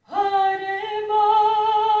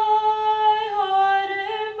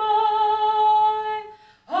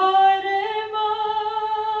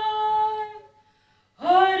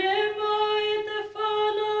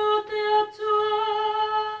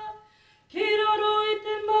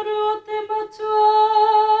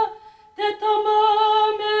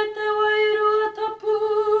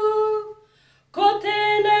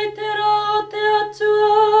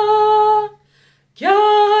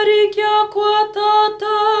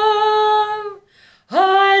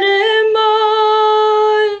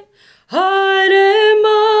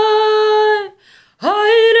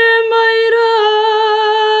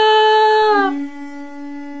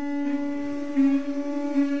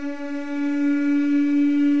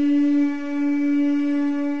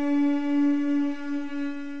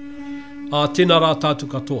Tēnā rā tātou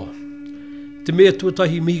katoa. Te mea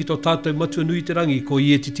tuatahi mihi tō tātou matua nui te rangi ko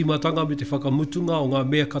i e te timatanga me te whakamutunga o ngā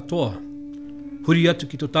mea katoa. Huri atu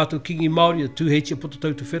ki tō tātou kingi Māori a tūheitia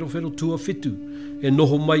potatau tu whero tua whitu e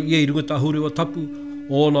noho mai i e rungata hure Rātapu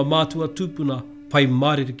o ona mātua tūpuna pai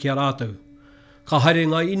mārere ki a rātou. Ka haere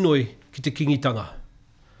ngā inoi ki te kingitanga.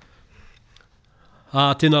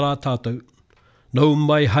 Tēnā rā tātou. Nau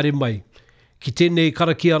mai hare mai. Ki tēnei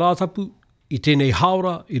Karakia Rātapu, i tēnei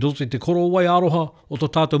haora, i roto i te korowai aroha o tō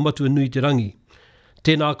tātou matua nui te rangi.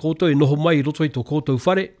 Tēnā koutou i noho mai i roto i tō koutou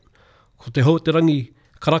whare, ko te hau te rangi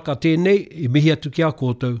karaka tēnei i mihi atu ki a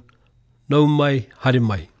koutou, nau mai, hare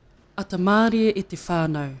mai. Ata Mārie e te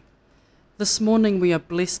whānau. This morning we are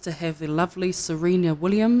blessed to have the lovely Serena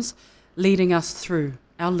Williams leading us through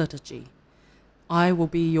our liturgy. I will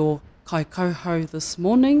be your kaikoho this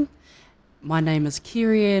morning. My name is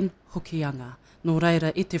Kirian Hokianga. Nō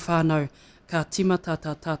reira e te whānau, ka timata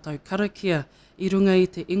tā tātou karakia i runga i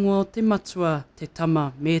te ingoa o te matua, te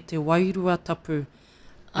tama me te wairua tapu.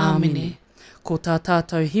 Āmene. Ko tā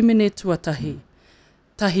tātou himene tuatahi.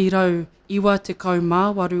 Tahi rau iwa te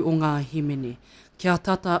kaumāwaru o ngā himene. Kia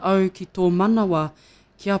tata au ki tō manawa,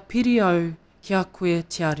 kia piri au, kia koe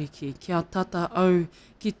tiariki. Kia tata au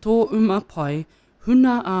ki tō umapai,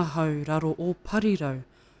 huna āhau raro o parirau.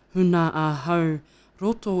 Huna āhau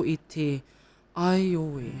roto i te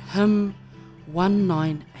Aioe, hymn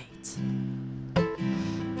 198.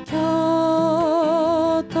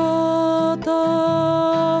 Kia tatau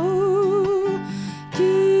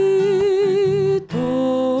ki tō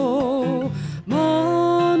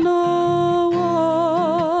manawa,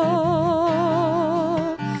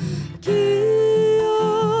 kia piri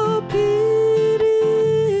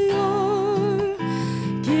au,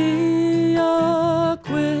 kia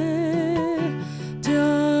koe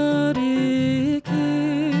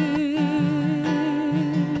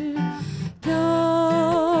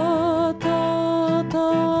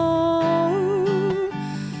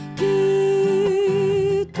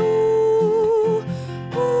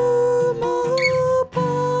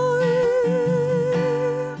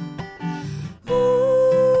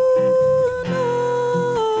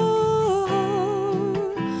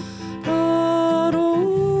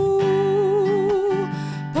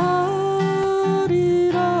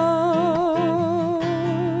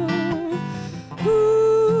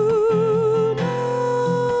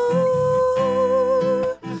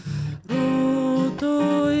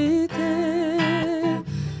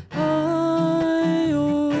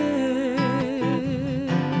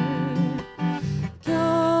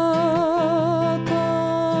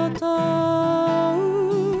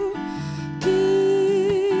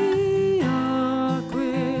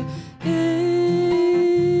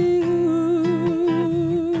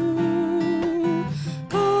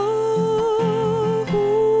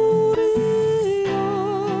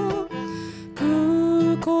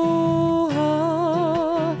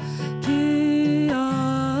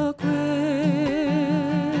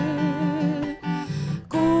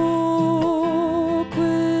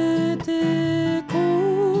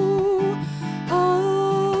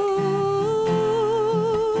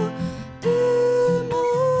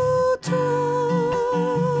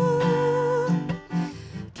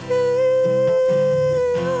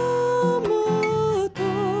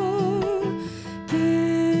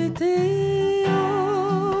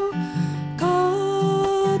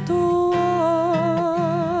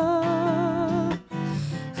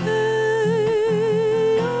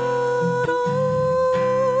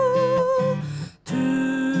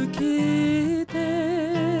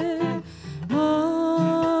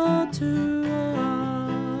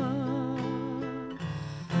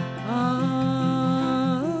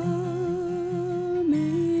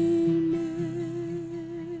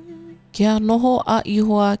Kia noho a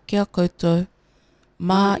ihoa kia koutou,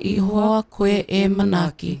 mā ihoa koe e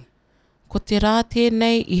manaki. Ko te rā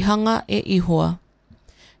tēnei i hanga e ihoa.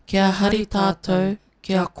 Kia hari tātou,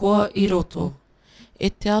 kia koa i roto. E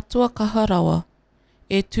te atua kaharawa.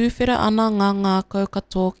 E tūwhera ana ngā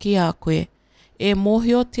katoa ki a koe. E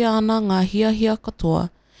mōhiotia ana ngā hiahia katoa.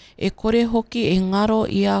 E kore hoki e ngaro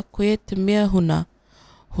i a koe te mea huna.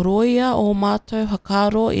 Horoia o mātou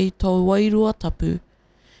hakaro i tō wairua tapu.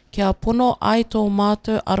 Kia pono ai tō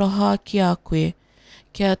mātou aroha ki a koe.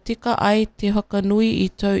 Kia tika ai te whakanui i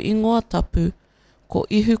tau ingoa tapu, ko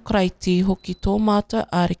ihu kraiti hoki tō mātou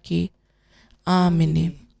ariki. Āmene.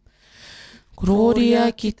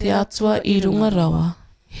 Gloria ki te atua i runga rawa,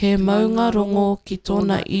 he maunga rongo ki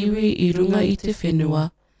tōna iwi i runga i te whenua,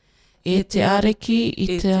 e te ariki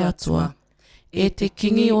i te atua, e te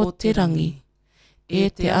kingi o te rangi, e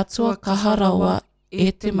te atua kaharawa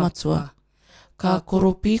e te matua. ka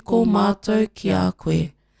koropiko mātou ki a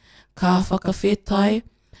koe. Ka whakawhetai,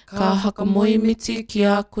 ka hakamoimiti ki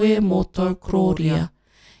a koe mō tau kroria.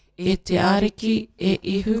 E te ariki e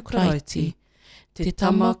ihu kraiti, te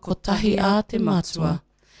tama kotahi a te matua,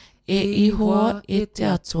 e ihoa e te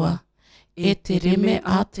atua, e te reme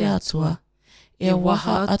a te atua, e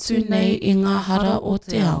waha atu nei i ngā hara o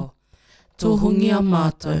te ao, tohungia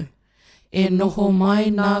mātou, e noho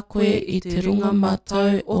mai nā koe i te runga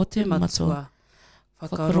mātou o te matua,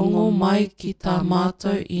 whakarongo mai ki tā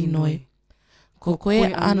mātou i noi. Ko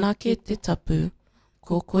koe anake te tapu,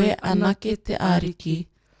 ko koe anake te ariki,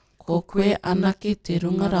 ko koe anake te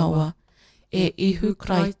rungarawa, e ihu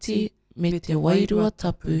kraiti me te wairua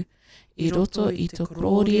tapu, i roto i te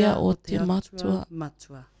gloria o te matua.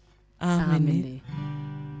 Amen.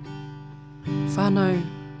 Whānau,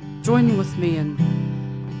 join with me in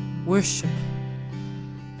worship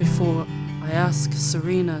before I ask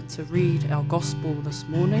Serena to read our gospel this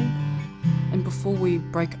morning and before we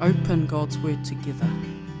break open God's word together.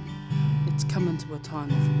 Let's come into a time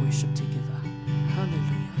of worship together.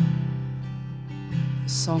 Hallelujah. The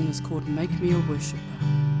song is called Make Me a Worshipper.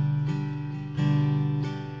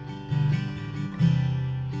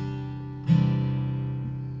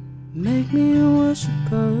 Make me a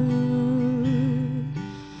worshipper,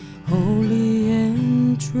 holy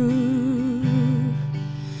and true.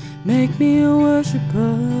 Make me a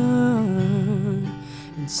worshipper,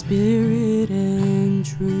 in spirit and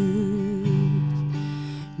truth.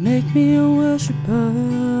 Make me a worshipper,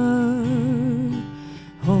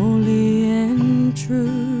 holy and true.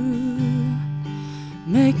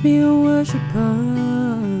 Make me a worshipper,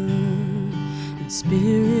 in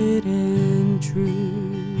spirit and truth.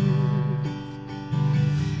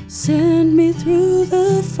 Send me through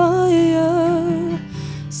the fire,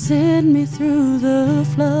 send me through the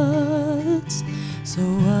floods, so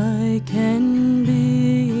I can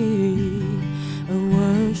be a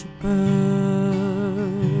worshipper.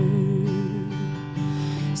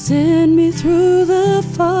 Send me through the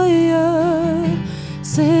fire,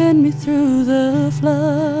 send me through the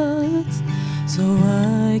floods, so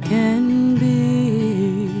I can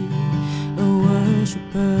be a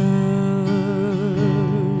worshipper.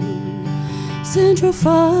 Send your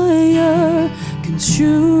fire,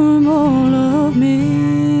 consume all of me.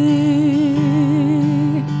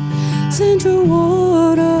 Send your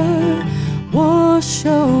water, wash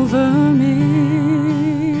over me.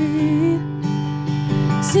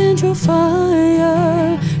 Send your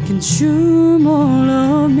fire, consume all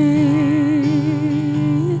of me.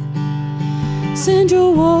 Send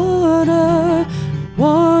your water,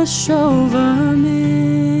 wash over me.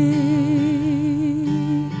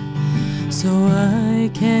 So I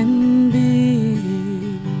can be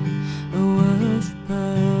a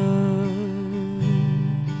worshipper.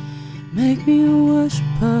 Make me a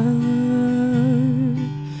worshipper,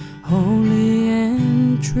 holy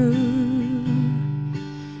and true.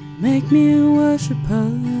 Make me a worshipper,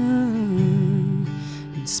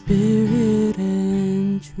 in spirit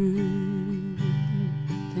and truth.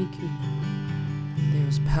 Thank you. There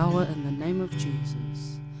is power in the name of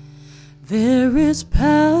Jesus. There is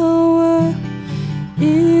power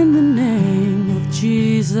in the name of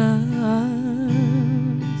Jesus.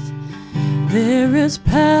 There is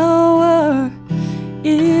power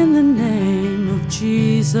in the name of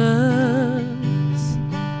Jesus.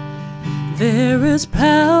 There is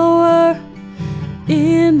power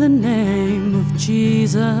in the name of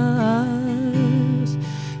Jesus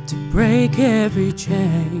to break every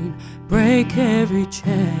chain, break every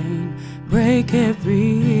chain, break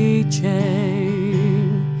every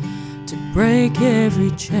chain, to break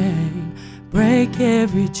every chain, break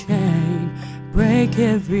every chain, break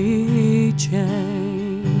every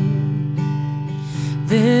chain.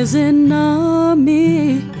 There's an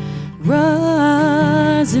army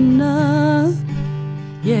rising up,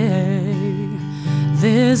 yeah.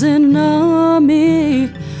 There's an army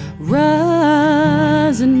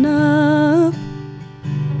rising up.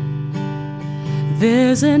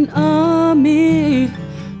 There's an army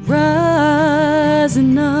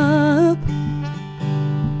rising up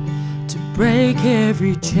to break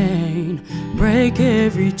every chain, break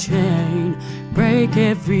every chain, break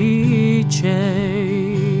every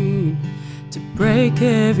chain, to break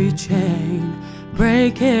every chain,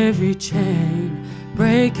 break every chain,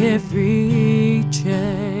 break every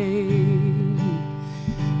chain.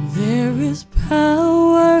 There is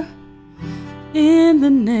power in the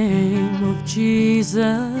name of Jesus.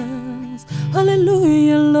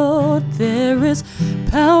 Hallelujah, Lord. There is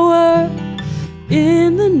power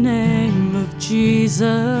in the name of Jesus.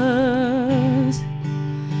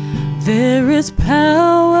 There is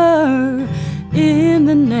power in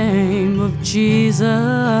the name of Jesus,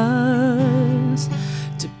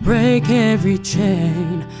 to break every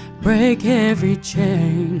chain, break every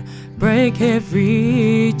chain, break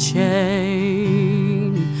every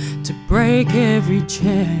chain, to break every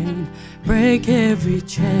chain, break every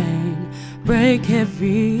chain, break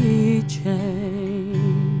every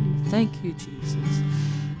chain. Thank you, Jesus.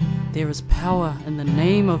 There is power in the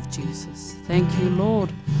name of Jesus. Thank you,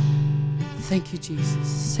 Lord. Thank you, Jesus.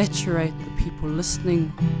 Saturate the people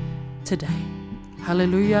listening today.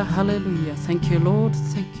 Hallelujah, hallelujah. Thank you, Lord.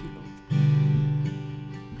 Thank you, Lord.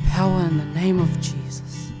 Power in the name of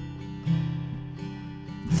Jesus.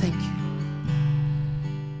 Thank you.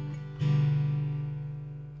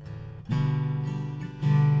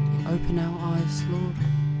 Open our eyes, Lord.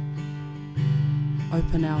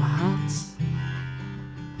 Open our hearts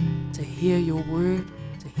to hear your word,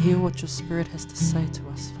 to hear what your Spirit has to say to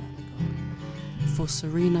us, Father God. Before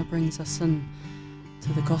Serena brings us in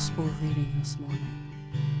to the gospel reading this morning,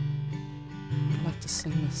 I'd like to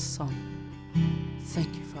sing this song.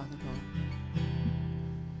 Thank you, Father God.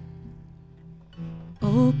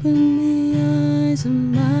 Open the eyes of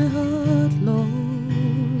my heart, Lord.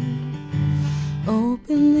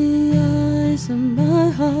 Open the eyes of my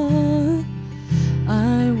heart.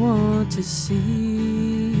 I want to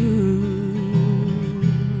see you.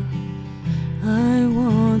 I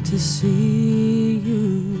want to see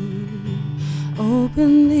you.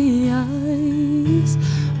 Open the eyes.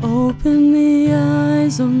 Open the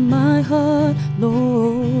eyes of my heart,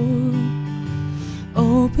 Lord.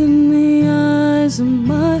 Open the eyes of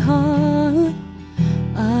my heart.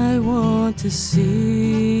 I want to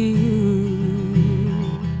see you.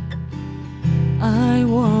 I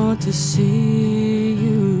want to see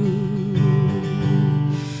you.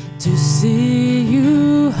 To see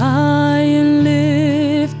you high and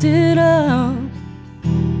lifted up,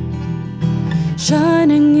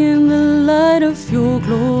 shining in the light of your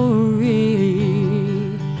glory.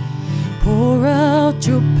 Pour out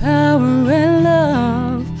your power and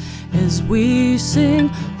love as we sing,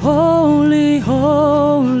 holy,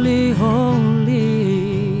 holy,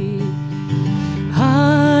 holy.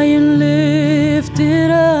 High and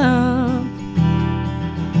lifted up,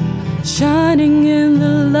 shining in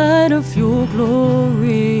the light of your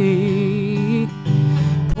glory.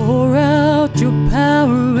 Pour out your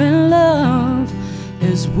power and love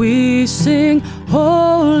as we sing,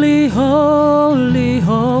 holy, holy,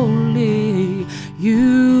 holy.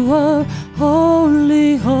 You are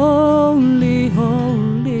holy, holy,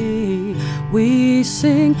 holy. We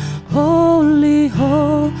sing, holy,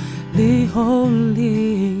 holy,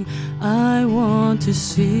 holy. I want to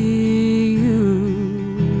see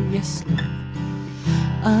you. Yes, Lord.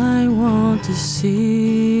 I want to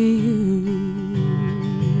see you.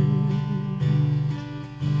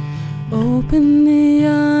 Open the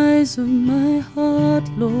eyes of my heart,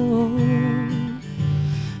 Lord.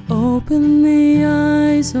 Open the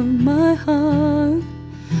eyes of my heart.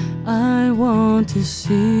 I want to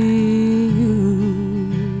see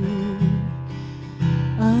you.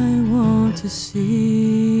 I want to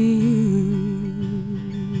see you.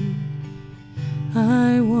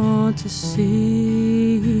 I want to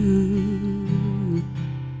see you.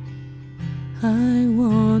 I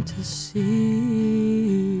want to see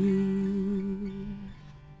you.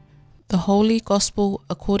 The Holy Gospel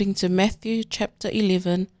according to Matthew chapter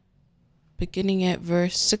 11, beginning at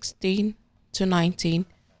verse 16 to 19,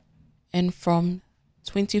 and from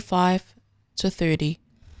 25 to 30.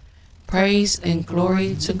 Praise and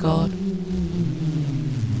glory to God.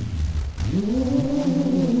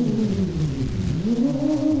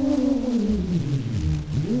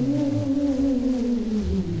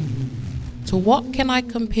 To what can I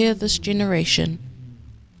compare this generation?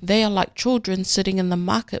 They are like children sitting in the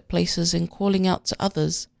marketplaces and calling out to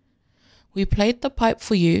others. We played the pipe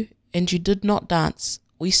for you, and you did not dance.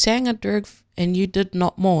 We sang a dirge, and you did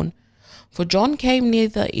not mourn. For John came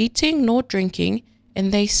neither eating nor drinking,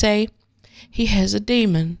 and they say, he has a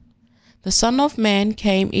demon. The Son of Man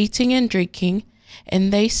came eating and drinking,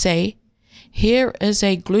 and they say, here is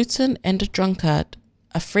a glutton and a drunkard,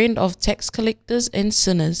 a friend of tax collectors and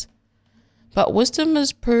sinners. But wisdom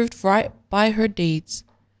is proved right by her deeds.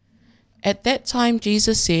 At that time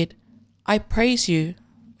Jesus said, I praise you,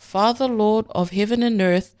 Father, Lord of heaven and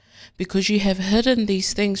earth, because you have hidden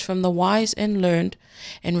these things from the wise and learned,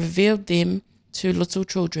 and revealed them to little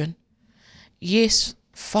children. Yes,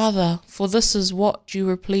 Father, for this is what you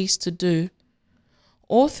were pleased to do.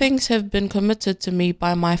 All things have been committed to me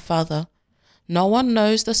by my Father. No one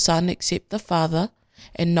knows the Son except the Father,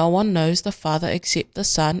 and no one knows the Father except the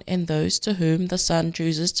Son and those to whom the Son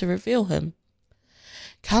chooses to reveal him.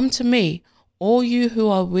 Come to me, all you who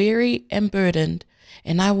are weary and burdened,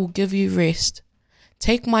 and I will give you rest.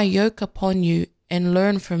 Take my yoke upon you and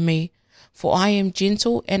learn from me, for I am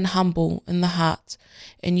gentle and humble in the heart,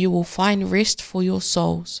 and you will find rest for your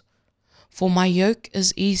souls. For my yoke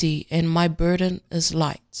is easy and my burden is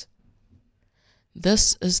light.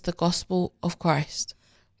 This is the gospel of Christ.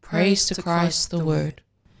 Praise to Christ the Word.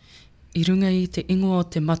 I runga I te ingoa o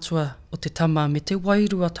te matua o te tama me te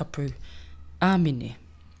wairua tapu. Āmine.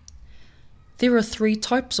 There are 3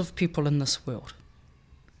 types of people in this world.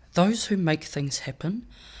 Those who make things happen,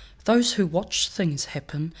 those who watch things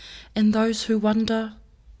happen, and those who wonder,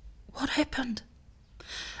 what happened?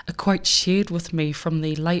 A quote shared with me from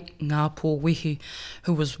the late Ngā Pōwehi,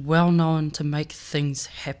 who was well known to make things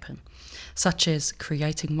happen, such as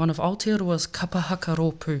creating one of Aotearoa's kapahaka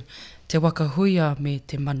rōpū, te wakahuia me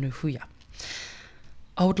te manuhuia.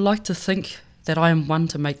 I would like to think that I am one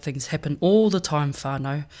to make things happen all the time,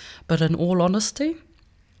 whānau, but in all honesty,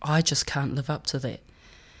 I just can't live up to that.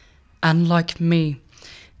 Unlike me,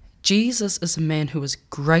 Jesus is a man who is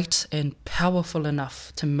great and powerful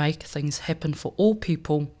enough to make things happen for all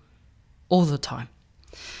people all the time.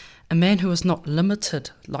 A man who is not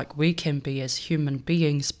limited like we can be as human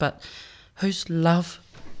beings, but whose love,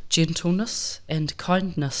 gentleness and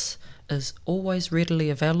kindness is always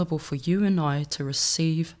readily available for you and I to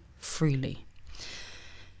receive freely.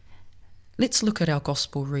 Let's look at our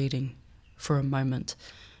gospel reading for a moment.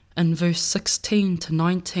 In verse 16 to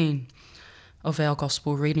 19 of our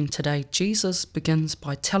gospel reading today, Jesus begins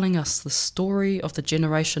by telling us the story of the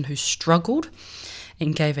generation who struggled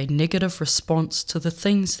and gave a negative response to the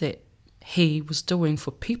things that he was doing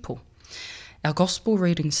for people. Our gospel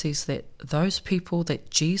reading says that those people that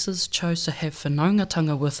Jesus chose to have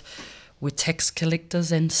whanaungatanga with were tax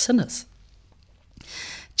collectors and sinners.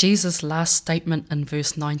 Jesus' last statement in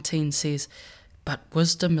verse 19 says, "But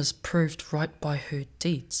wisdom is proved right by her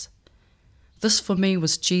deeds." This for me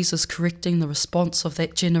was Jesus correcting the response of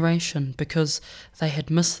that generation because they had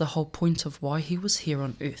missed the whole point of why he was here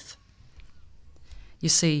on earth. You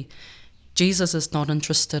see, Jesus is not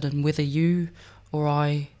interested in whether you or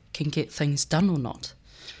I can get things done or not,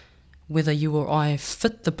 whether you or I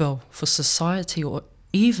fit the bill for society, or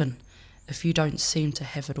even if you don't seem to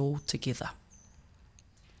have it all together.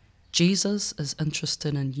 Jesus is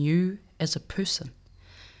interested in you as a person,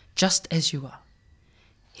 just as you are.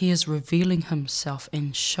 He is revealing himself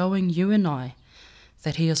and showing you and I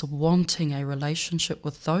that he is wanting a relationship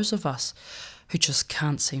with those of us who just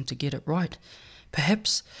can't seem to get it right.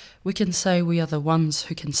 Perhaps we can say we are the ones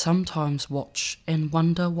who can sometimes watch and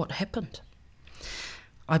wonder what happened.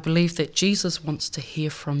 I believe that Jesus wants to hear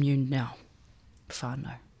from you now,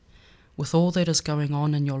 whānau. With all that is going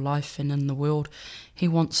on in your life and in the world, he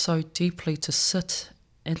wants so deeply to sit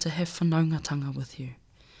and to have whanaungatanga with you.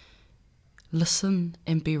 Listen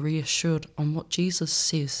and be reassured on what Jesus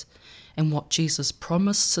says and what Jesus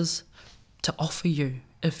promises to offer you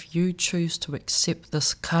if you choose to accept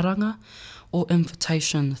this karanga or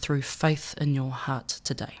invitation through faith in your heart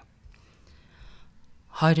today.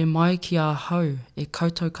 Haere mai ki a hau e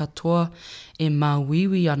koutou katoa e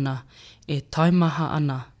māwiwi ana e taimaha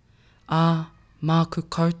ana a māku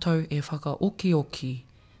koutou e whakaoki-oki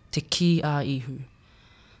te ki a ihu.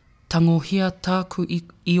 Tangohia tāku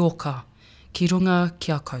i oka ki runga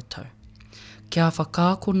ki a koutou. Kia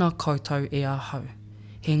whakaakona koutou e a hau.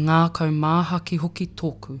 He ngā kau māhaki hoki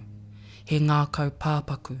tōku. He ngā kau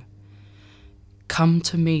pāpaku. Come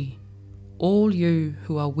to me, all you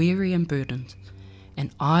who are weary and burdened,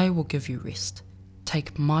 and I will give you rest.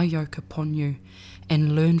 Take my yoke upon you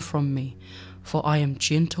and learn from me, for I am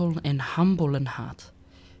gentle and humble in heart,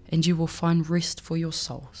 and you will find rest for your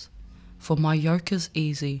souls. For my yoke is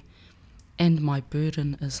easy and my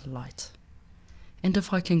burden is light. And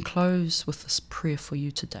if I can close with this prayer for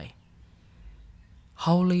you today.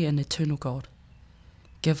 Holy and eternal God,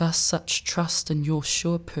 give us such trust in your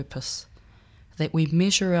sure purpose that we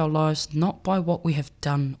measure our lives not by what we have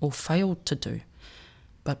done or failed to do,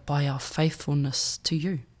 but by our faithfulness to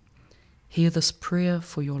you. Hear this prayer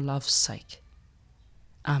for your love's sake.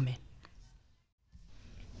 Amen.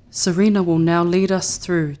 Serena will now lead us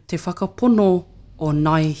through te whakapono o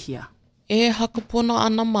Naihia. E hakapono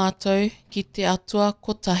ana mātou ki te atua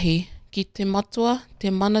kotahi, ki te matua te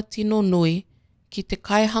manatino nui, ki te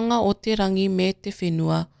kaihanga o te rangi me te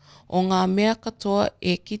whenua, o ngā mea katoa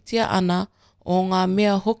e kitia ana, o ngā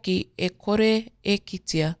mea hoki e kore e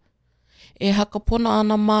kitia. E hakapono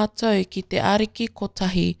ana mātou ki te ariki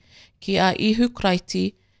kotahi, ki a ihu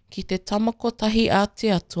kraiti, ki te tama kotahi a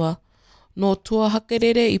te atua, no tua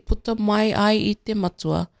hakerere I puta mai ai I te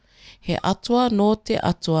matua, he atua no te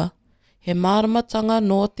atua, He māramatanga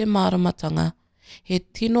nō te māramatanga. He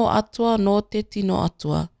tino atua nō te tino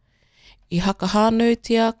atua. I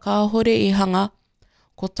hakahānutia ka hore I hanga,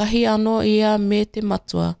 ko tahi anō ia me te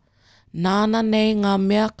matua. Nāna nei ngā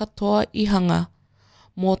mea katoa I hanga.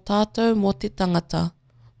 Mō tātou mō te tangata.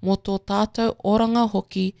 Mō tō tātou oranga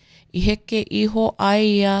hoki I heke iho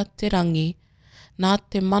ai ia te rangi. Nā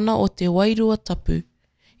te mana o te wairua tapu.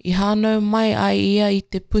 I hānau mai ai ia I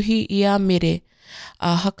te puhi ia mere.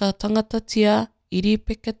 A haka tangata tia, I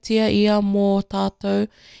ripeka tia ia mō tātou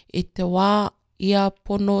I te wā ia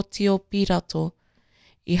pono tio pirato.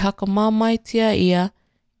 I haka māmai tia ia,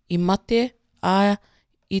 I mate a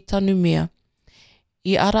I tanu mea.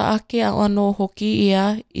 I ara ake anō hoki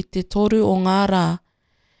ia I te toru o ngā rā.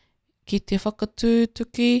 Ki te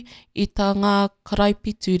whakatūtuki I tā ngā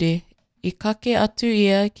karaipiture. I kake atu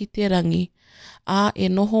ia ki te rangi. A e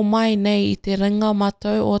noho mai nei I te ringa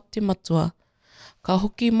mātou o te matua. Ka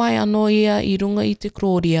hoki mai anō ia I runga I te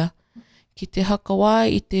kroria. Ki te hakawā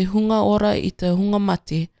I te hunga ora I te hunga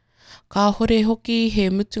mate. Ka hore hoki he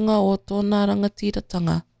mutunga o tōna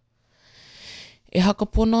rangatiratanga. E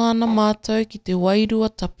hakapono ana mātou ki te wairua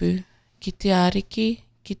tapu, ki te ariki,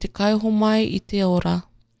 ki te kaiho mai I te ora.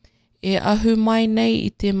 E ahu mai nei I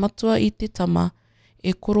te matua I te tama.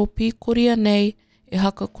 E koro pīkoria nei, e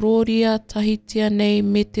haka kroria tahitia nei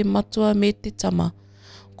me te matua me te tama.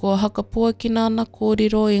 Ko haka puakina ana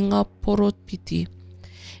kōrero I ngā poropiti.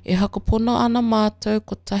 E hakapono ana mātou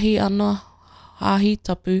ko tahi ana hāhi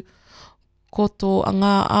tapu, ko tō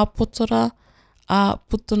ngā āpotora a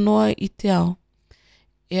putonoa I te ao.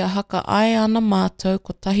 E haka ai ana mātou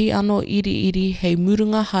ko tahi ano iri iri hei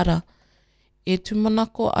murunga hara. E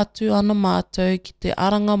tumanako atu ana mātou ki te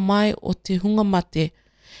aranga mai o te hunga mate,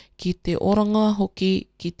 ki te oranga hoki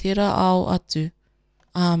ki tera ao atu.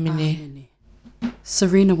 Āmene. Āmene.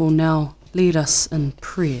 Serena will now lead us in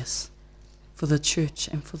prayers for the church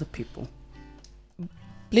and for the people.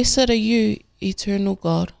 Blessed are you, eternal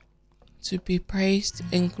God, to be praised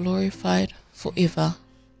and glorified forever.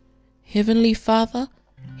 Heavenly Father,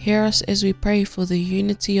 hear us as we pray for the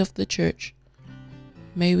unity of the church.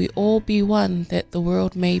 May we all be one that the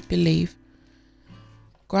world may believe.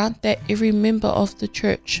 Grant that every member of the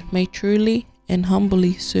church may truly and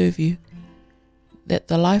humbly serve you, that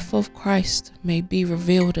the life of Christ may be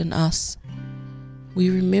revealed in us. We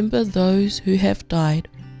remember those who have died.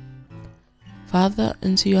 Father,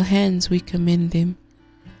 into your hands we commend them.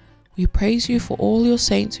 We praise you for all your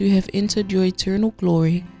saints who have entered your eternal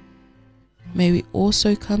glory. May we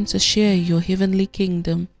also come to share your heavenly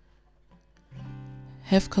kingdom.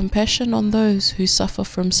 Have compassion on those who suffer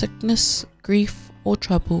from sickness, grief, or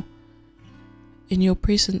trouble. In your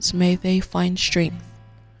presence may they find strength.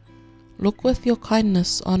 Look with your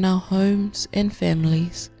kindness on our homes and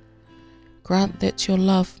families. Grant that your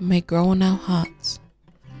love may grow in our hearts.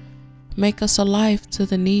 Make us alive to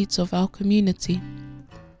the needs of our community.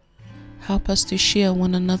 Help us to share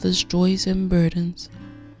one another's joys and burdens.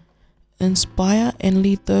 Inspire and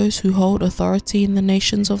lead those who hold authority in the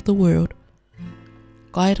nations of the world.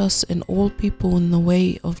 Guide us and all people in the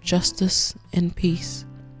way of justice and peace.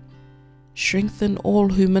 Strengthen all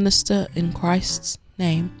who minister in Christ's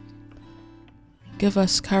name. Give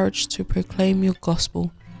us courage to proclaim your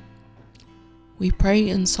gospel. We pray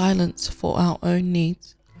in silence for our own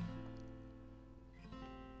needs.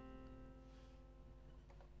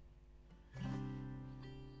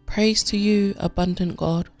 Praise to you, abundant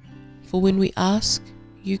God, for when we ask,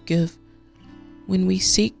 you give. When we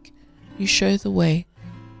seek, you show the way.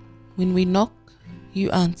 When we knock, you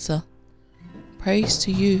answer. Praise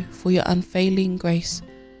to you for your unfailing grace.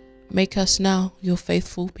 Make us now your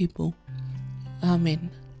faithful people. Amen.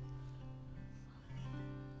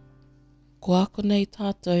 Ko ako nei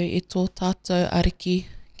tātou e tō tātou ariki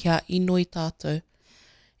kia inoi tātou.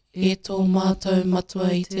 E tō mātou matua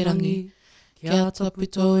I te rangi, kia tapu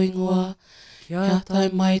tō ingoa, kia tai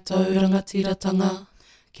mai tau rangatiratanga,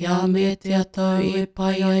 kia me te atau e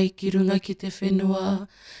pai ai ki runga ki te whenua,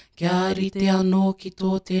 kia rite anō ki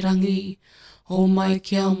tō te rangi, ho mai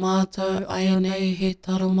kia mātou aia nei he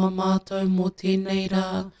tarama mātou mō tēnei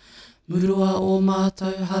rā, murua o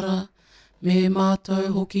mātou hara, me mātou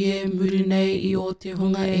hoki e muri nei I o te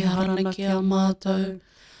hunga e harana kia mātou,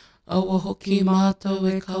 aua hoki mātou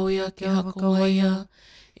e kauia ke hakawaia,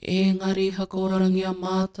 engari hakorangia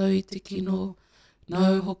mātou I te kino,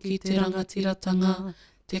 nau hoki te rangatiratanga,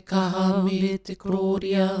 te kaha me te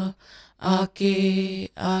kroria, ake,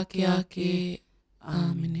 ake, ake,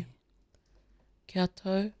 āmene. Kia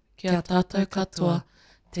tau, kia tātou katoa,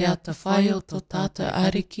 te ata whai o tō tātou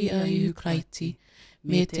ariki a Ukraiti,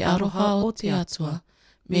 me te aroha o te atua,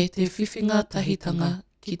 me te whiwhinga tahitanga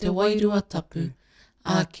ki te wairua tapu,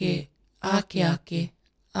 ake, ake,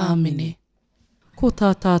 āmene. Ko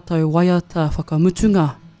tā tātou waiata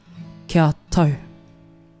whakamutunga, kia tau.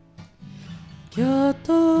 Kia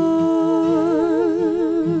tau,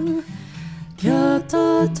 kia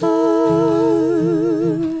tātou,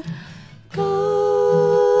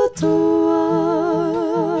 katoa.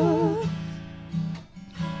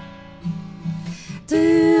 Te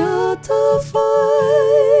ata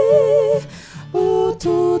whai o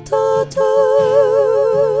tō tātou,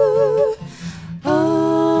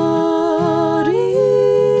 ariki.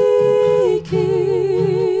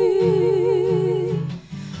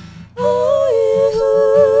 Aihu,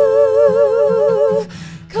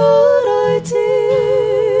 karaiti,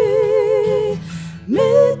 me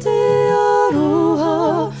te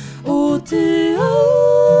aroha o te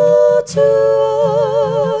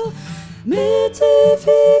atua, me te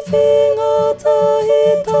whiwhinga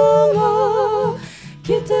tahitanga,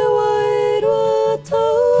 ki te wairua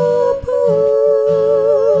Rātapu.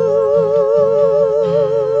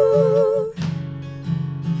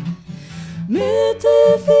 Me te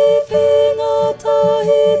whiwhinga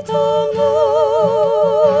tahitanga,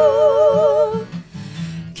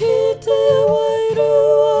 ki te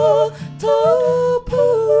wairua Rātapu.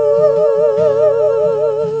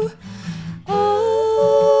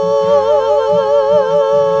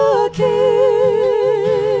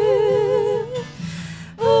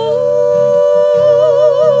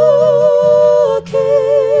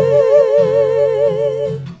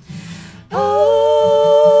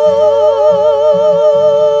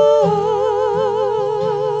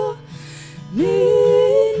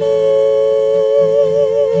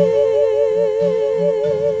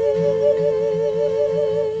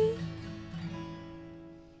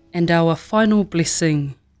 And our final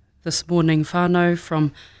blessing this morning, whānau,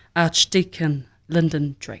 from Archdeacon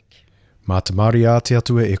Lyndon Drake. Mā te Māori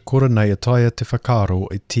Ātiatua e kora nei a taia te whakaaro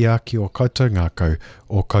e tiaki o koutou ngākau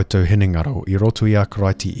o koutou hinengaro I roto I a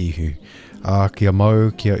karaiti ihu. A kia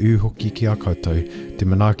mau, kia uhoki ki a koutou, te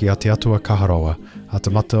manaaki Ātiatua kaharoa, a te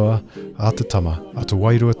matua, a te tama, a te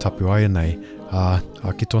wairua tapu aia nei, a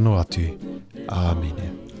ki tono atu.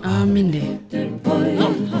 Āmene. Āmene.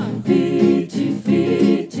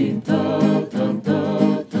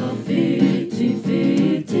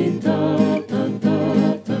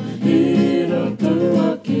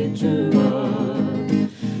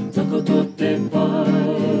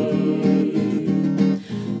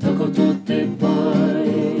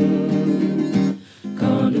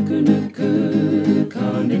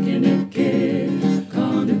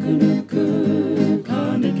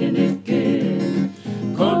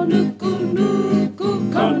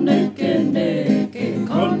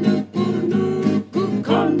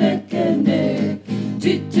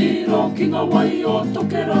 Kinga wai o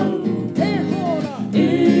tokerau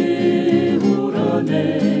E hora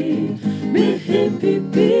nei Me he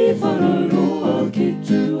pipi whararoa ki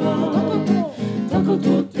tua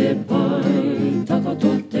Takato te pai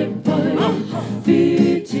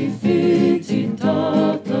Whiti, whiti,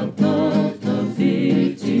 ta, ta, ta, ta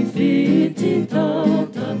Whiti, whiti, ta,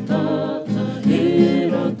 ta, ta, ta E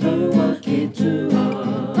rātaua ki tua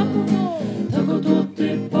Takato te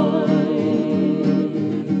pai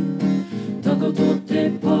Takato te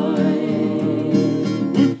pai,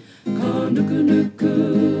 ka nuku nuku,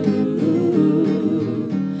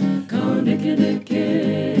 ka neke neke,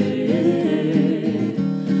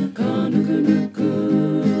 ka nuku nuku.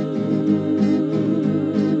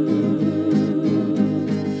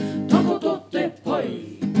 Takato te pai,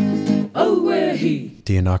 auehi.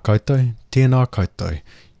 Tēnā koutou, tēnā koutou,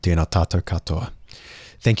 tēnā tātou katoa.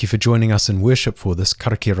 Thank you for joining us in worship for this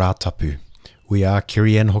Karakia Rātapu. We are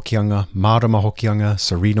Kirianne Hokianga, Marama Hokianga,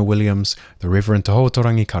 Serena Williams, the Reverend Te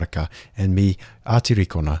Hotorangi Karaka, and me,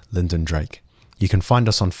 Ātirikona, Lyndon Drake. You can find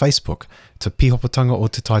us on Facebook, Te Pihopatanga o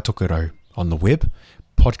Te Taitokerau, on the web,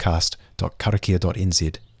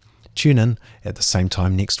 podcast.karakia.nz. Tune in at the same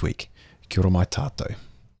time next week. Kia ora mai tātou.